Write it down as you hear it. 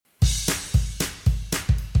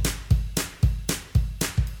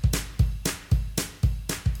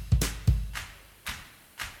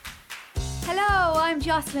I'm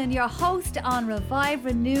Jocelyn, your host on Revive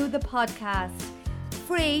Renew the podcast.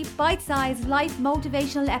 Free, bite-sized life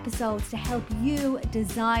motivational episodes to help you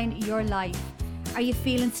design your life. Are you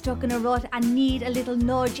feeling stuck in a rut and need a little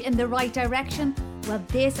nudge in the right direction? Well,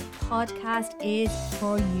 this podcast is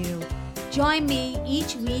for you. Join me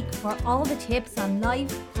each week for all the tips on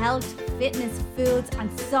life, health, fitness, foods,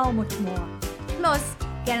 and so much more. Plus,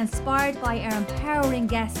 get inspired by our empowering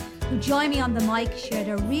guests who join me on the mic, share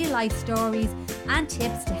their real life stories and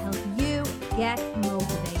tips to help you get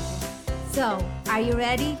motivated. So, are you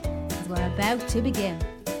ready? Because we're about to begin.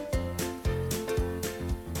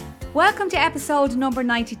 Welcome to episode number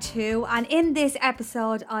 92, and in this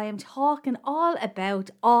episode I am talking all about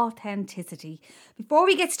authenticity. Before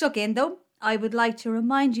we get stuck in though, I would like to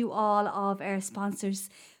remind you all of our sponsors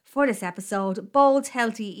for this episode. Bold's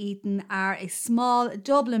Healthy Eating are a small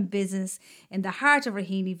Dublin business in the heart of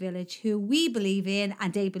Raheny village who we believe in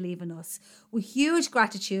and they believe in us. With huge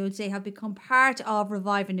gratitude, they have become part of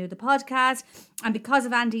Revive Renew the podcast, and because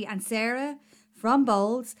of Andy and Sarah from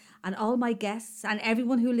Bold's and all my guests and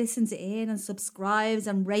everyone who listens in and subscribes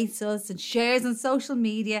and rates us and shares on social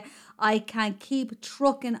media, I can keep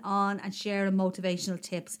trucking on and sharing motivational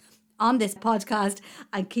tips on this podcast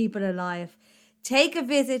and keep it alive. Take a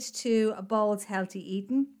visit to Bold's Healthy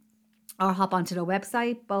Eating or hop onto their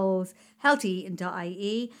website,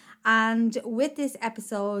 boldshealthyeating.ie. And with this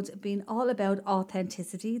episode being all about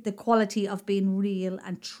authenticity, the quality of being real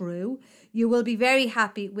and true, you will be very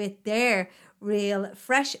happy with their real,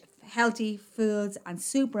 fresh, healthy foods and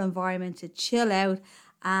super environment to chill out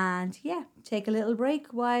and take a little break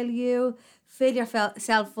while you fill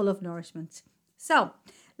yourself full of nourishment. So,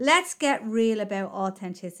 let's get real about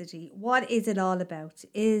authenticity. What is it all about?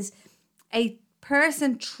 Is a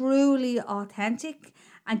person truly authentic,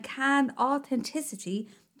 and can authenticity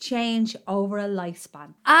change over a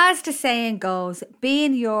lifespan? As the saying goes,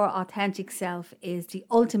 being your authentic self is the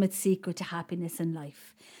ultimate secret to happiness in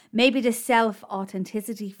life. Maybe the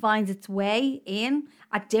self-authenticity finds its way in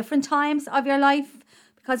at different times of your life.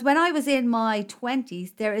 Because when I was in my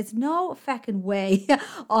 20s, there is no fucking way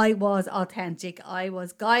I was authentic. I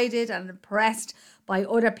was guided and impressed by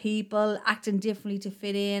other people, acting differently to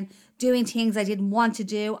fit in, doing things I didn't want to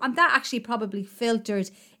do. And that actually probably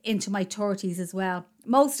filtered into my 30s as well.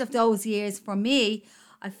 Most of those years for me,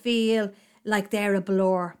 I feel like they're a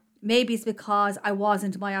blur. Maybe it's because I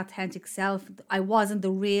wasn't my authentic self. I wasn't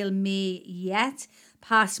the real me yet.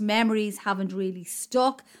 Past memories haven't really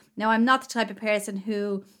stuck. Now, I'm not the type of person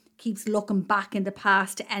who keeps looking back in the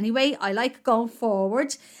past anyway. I like going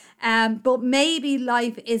forward. But maybe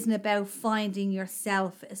life isn't about finding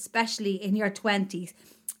yourself, especially in your 20s,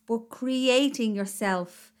 but creating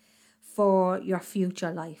yourself for your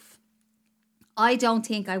future life. I don't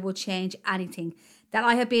think I would change anything that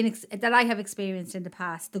I have experienced in the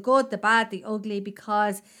past, the good, the bad, the ugly,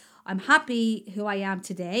 because I'm happy who I am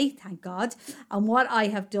today, thank God, and what I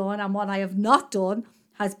have done and what I have not done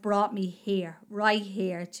has brought me here, right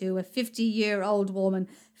here, to a 50-year-old woman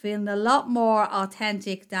feeling a lot more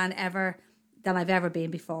authentic than I've ever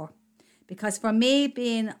been before. Because for me,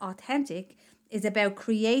 being authentic is about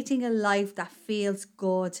creating a life that feels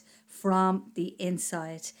good from the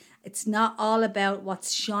inside. It's not all about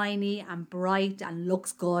what's shiny and bright and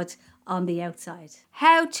looks good on the outside.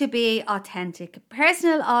 How to be authentic.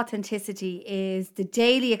 Personal authenticity is the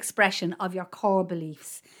daily expression of your core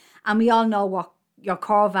beliefs. And we all know what your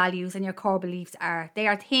core values and your core beliefs are. They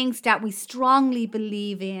are things that we strongly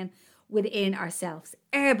believe in within ourselves.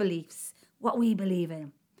 Our beliefs, what we believe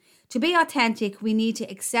in. To be authentic, we need to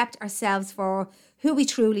accept ourselves for who we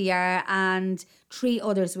truly are and treat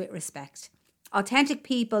others with respect. Authentic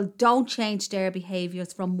people don't change their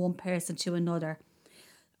behaviours from one person to another,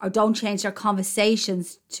 or don't change their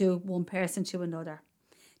conversations to one person to another.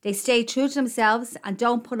 They stay true to themselves and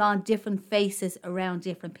don't put on different faces around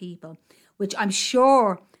different people, which I'm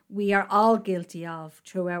sure we are all guilty of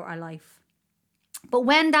throughout our life. But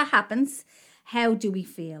when that happens, how do we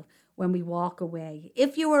feel when we walk away?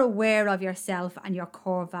 If you are aware of yourself and your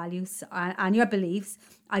core values and your beliefs,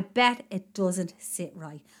 I bet it doesn't sit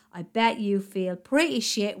right. I bet you feel pretty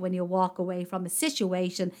shit when you walk away from a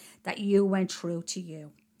situation that you went through to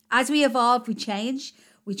you. As we evolve, we change.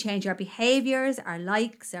 We change our behaviours, our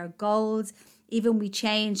likes, our goals. Even we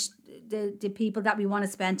change the people that we want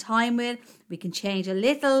to spend time with. We can change a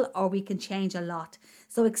little or we can change a lot.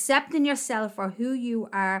 So accepting yourself for who you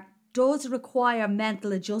are does require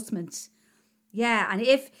mental adjustments. Yeah, and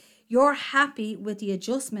if you're happy with the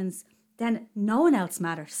adjustments, then no one else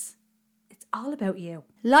matters. It's all about you.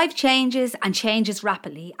 Life changes and changes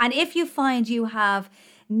rapidly. And if you find you have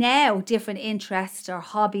now different interests or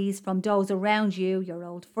hobbies from those around you, your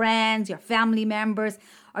old friends, your family members,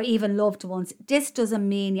 or even loved ones. This doesn't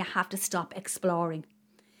mean you have to stop exploring.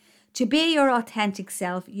 To be your authentic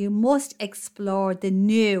self, you must explore the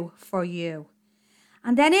new for you.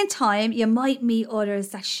 And then in time, you might meet others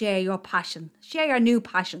that share your passion, share your new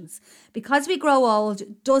passions. Because we grow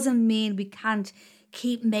old doesn't mean we can't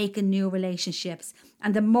keep making new relationships.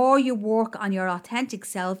 And the more you work on your authentic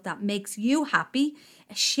self that makes you happy,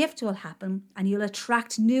 a shift will happen and you'll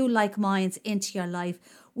attract new like minds into your life,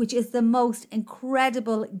 which is the most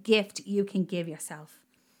incredible gift you can give yourself.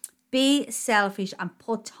 Be selfish and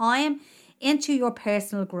put time into your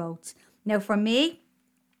personal growth. Now, for me,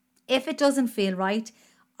 if it doesn't feel right,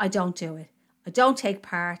 I don't do it. I don't take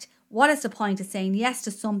part. What is the point of saying yes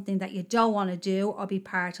to something that you don't want to do or be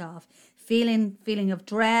part of? Feeling of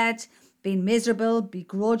dread, being miserable,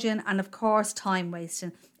 begrudging, and of course, time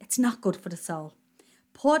wasting. It's not good for the soul.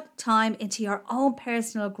 Put time into your own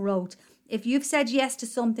personal growth. If you've said yes to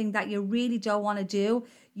something that you really don't want to do,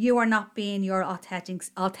 you are not being your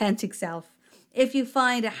authentic self. If you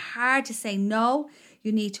find it hard to say no,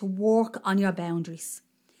 you need to work on your boundaries.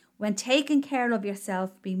 When taking care of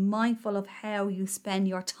yourself, be mindful of how you spend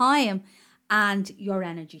your time and your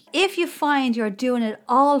energy. If you find you're doing it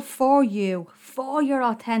all for you, for your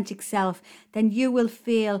authentic self, then you will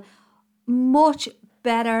feel much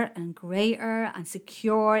better and greater and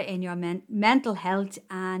secure in your mental health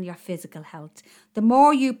and your physical health. The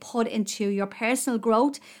more you put into your personal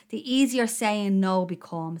growth, the easier saying no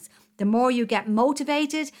becomes. The more you get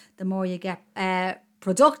motivated, the more you get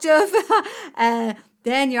productive,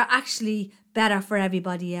 then you're actually better for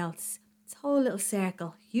everybody else. It's a whole little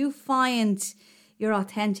circle. You find your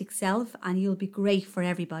authentic self and you'll be great for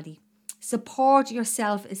everybody. Support your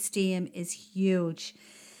self-esteem is huge.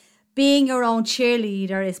 Being your own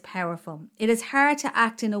cheerleader is powerful. It is hard to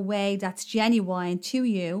act in a way that's genuine to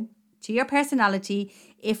you, to your personality,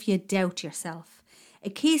 if you doubt yourself. A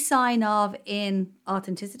key sign of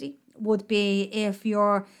inauthenticity would be if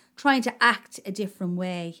you're trying to act a different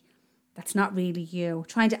way. That's not really you.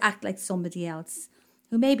 Trying to act like somebody else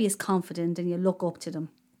who maybe is confident and you look up to them.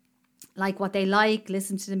 Like what they like,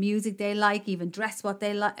 listen to the music they like, even dress what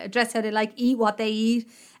they like, dress how they like, eat what they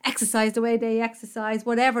eat, exercise the way they exercise,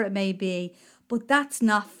 whatever it may be. But that's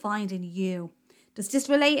not finding you. Does this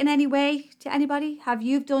relate in any way to anybody? Have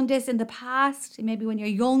you done this in the past? Maybe when you're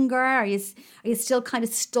younger? Are you still kind of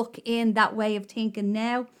stuck in that way of thinking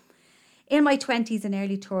now? In my 20s and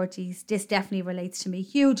early 30s, this definitely relates to me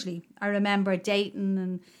hugely. I remember dating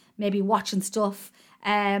and maybe watching stuff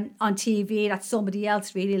on TV that somebody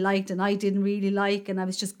else really liked and I didn't really like, and I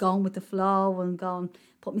was just going with the flow and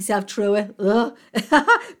put myself through it.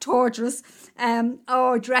 Torturous.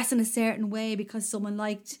 Or dressing a certain way because someone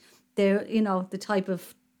liked the type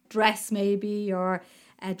of dress maybe, or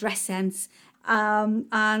dress sense.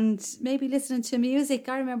 And maybe listening to music.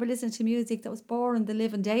 I remember listening to music that was boring the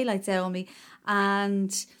living daylights out of me,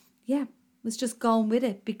 and was just going with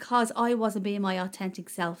it because I wasn't being my authentic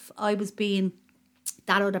self. I was being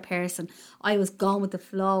that other person. I was going with the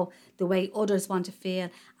flow, the way others want to feel,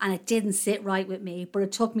 and it didn't sit right with me. But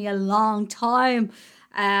it took me a long time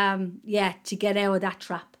to get out of that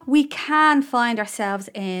trap. We can find ourselves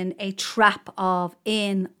in a trap of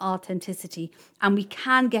inauthenticity, and we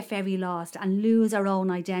can get very lost and lose our own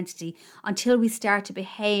identity until we start to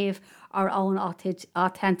behave our own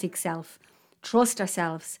authentic self. Trust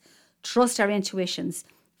ourselves, trust our intuitions,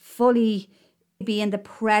 fully be in the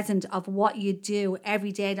present of what you do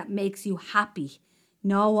every day that makes you happy.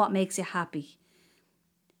 Know what makes you happy.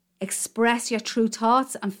 Express your true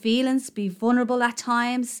thoughts and feelings. Be vulnerable at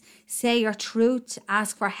times. Say your truth.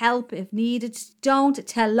 Ask for help if needed. Don't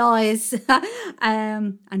tell lies.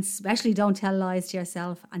 And especially don't tell lies to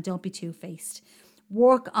yourself. And don't be two-faced.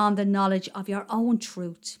 Work on the knowledge of your own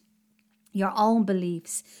truth, your own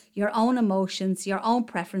beliefs, your own emotions, your own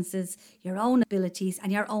preferences, your own abilities,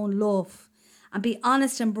 and your own love. And be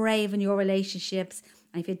honest and brave in your relationships.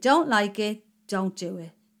 And if you don't like it, don't do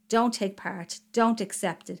it. Don't take part. Don't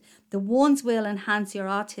accept it. The ones will enhance your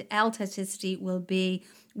authenticity will be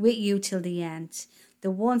with you till the end.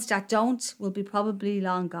 The ones that don't will be probably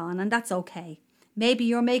long gone, and that's okay. Maybe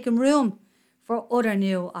you're making room for other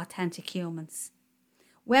new authentic humans.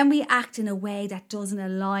 When we act in a way that doesn't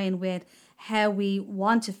align with how we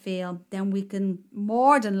want to feel, then we can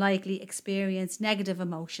more than likely experience negative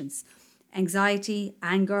emotions. Anxiety,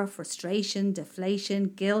 anger, frustration,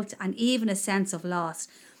 deflation, guilt, and even a sense of loss.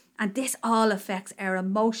 And this all affects our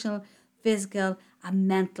emotional, physical, and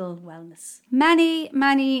mental wellness.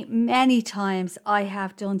 Many times I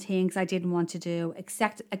have done things I didn't want to do,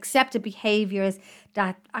 accepted behaviours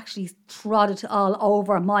that actually trotted all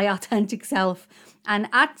over my authentic self. And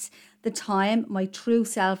at the time, my true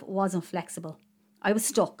self wasn't flexible. I was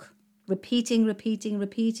stuck, repeating,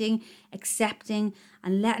 accepting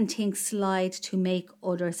and letting things slide to make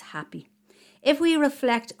others happy. If we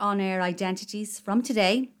reflect on our identities from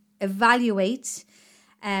today, evaluate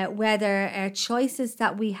whether our choices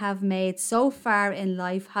that we have made so far in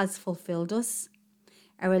life has fulfilled us,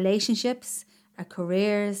 our relationships, our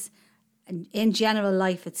careers, and in general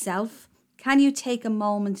life itself. Can you take a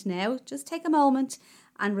moment now, just take a moment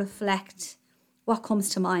and reflect what comes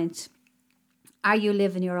to mind? Are you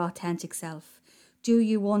living your authentic self? Do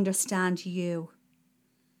you understand you?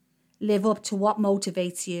 Live up to what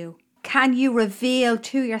motivates you? Can you reveal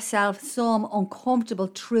to yourself some uncomfortable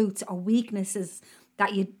truths or weaknesses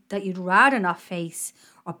that you'd rather not face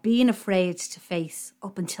or being afraid to face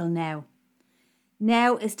up until now?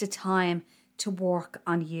 Now is the time to work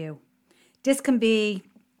on you. This can be,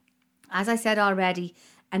 as I said already,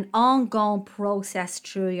 an ongoing process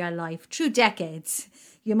through your life, through decades.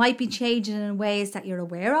 You might be changing in ways that you're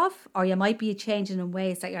aware of, or you might be changing in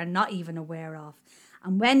ways that you're not even aware of.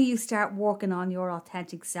 And when you start working on your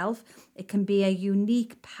authentic self, it can be a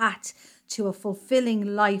unique path to a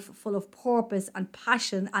fulfilling life full of purpose and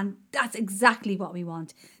passion. And that's exactly what we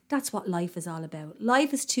want. That's what life is all about.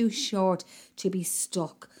 Life is too short to be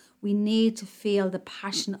stuck. We need to feel the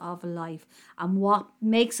passion of life and what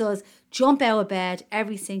makes us jump out of bed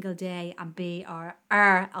every single day and be our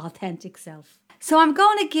authentic self. So I'm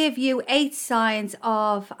going to give you 8 signs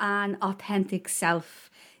of an authentic self.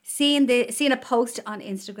 Seeing a post on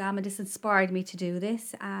Instagram, and this inspired me to do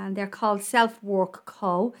this, and they're called Self Work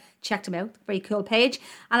Co. Check them out, very cool page.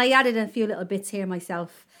 And I added in a few little bits here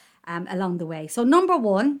myself along the way. So number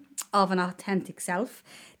 1 of an authentic self,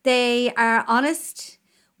 they are honest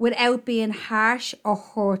without being harsh or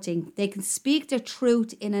hurting. They can speak their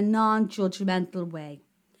truth in a non-judgmental way.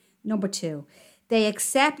 Number 2, they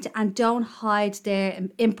accept and don't hide their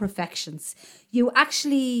imperfections. You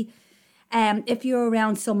actually, if you're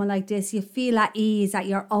around someone like this, you feel at ease at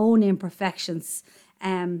your own imperfections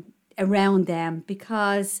around them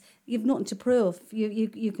because you've nothing to prove.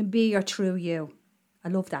 You can be your true you. I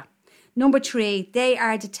love that. Number 3, they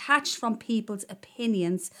are detached from people's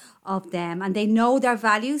opinions of them and they know their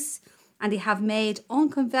values and they have made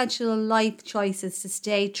unconventional life choices to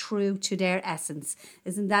stay true to their essence.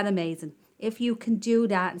 Isn't that amazing? If you can do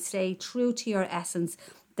that and stay true to your essence,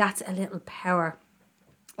 that's a little power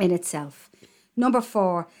in itself. Number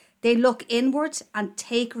 4, they look inward and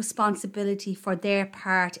take responsibility for their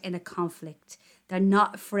part in a conflict. They're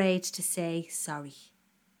not afraid to say sorry.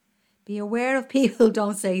 Be aware of people who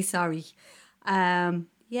don't say sorry.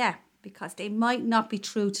 Because they might not be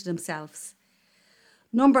true to themselves.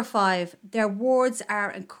 Number 5, their words are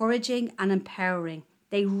encouraging and empowering.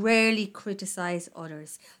 They rarely criticize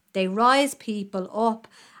others. They rise people up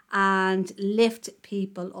and lift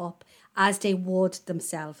people up as they would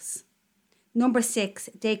themselves. Number 6,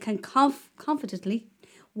 they can confidently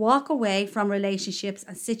walk away from relationships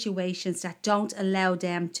and situations that don't allow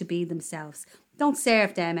them to be themselves. Don't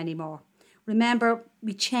serve them anymore. Remember,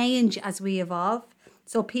 we change as we evolve.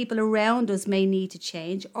 So people around us may need to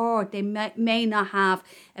change or they may not have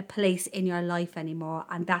a place in your life anymore,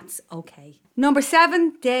 and that's okay. Number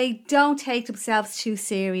 7, they don't take themselves too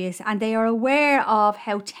serious and they are aware of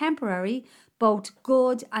how temporary both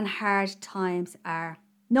good and hard times are.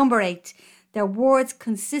 Number 8, their words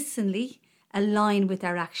consistently align with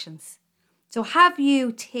their actions. So have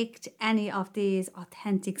you ticked any of these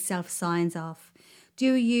authentic self signs off?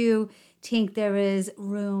 Do you think there is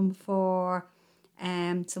room for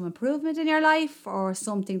some improvement in your life or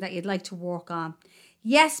something that you'd like to work on?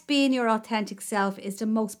 Yes, being your authentic self is the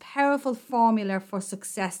most powerful formula for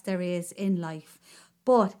success there is in life,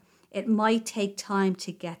 but it might take time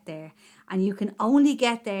to get there, and you can only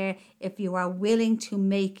get there if you are willing to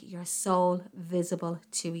make your soul visible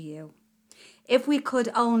to you. If we could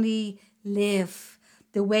only live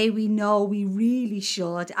the way we know we really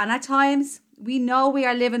should, and at times we know we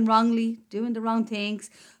are living wrongly, doing the wrong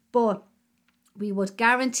things, but we would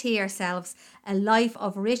guarantee ourselves a life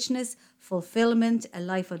of richness, fulfillment, a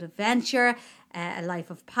life of adventure, a life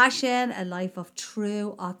of passion, a life of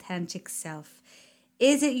true, authentic self.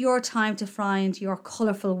 Is it your time to find your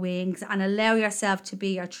colourful wings and allow yourself to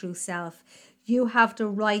be your true self? You have the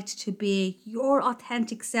right to be your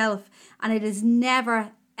authentic self, and it is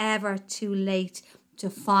never, ever too late to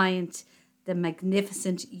find the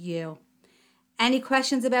magnificent you. Any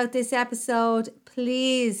questions about this episode?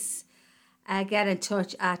 Please get in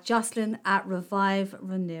touch at Jocelyn at Revive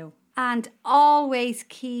Renew. And always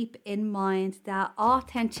keep in mind that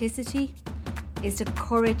authenticity is the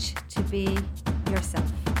courage to be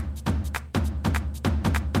yourself.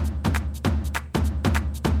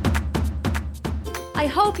 I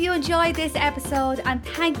hope you enjoyed this episode and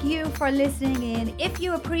thank you for listening in. If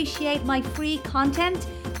you appreciate my free content,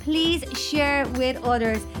 please share with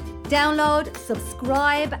others. Download,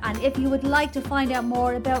 subscribe, and if you would like to find out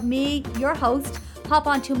more about me, your host, hop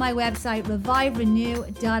onto my website,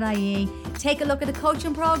 reviverenew.ie. Take a look at the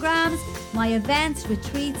coaching programs, my events,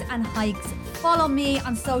 retreats, and hikes. Follow me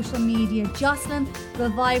on social media, Jocelyn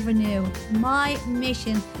Revive Renew. My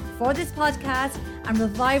mission for this podcast and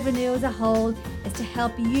Revive Renew as a whole is to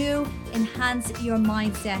help you enhance your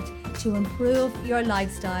mindset to improve your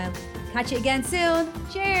lifestyle. Catch you again soon.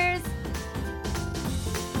 Cheers.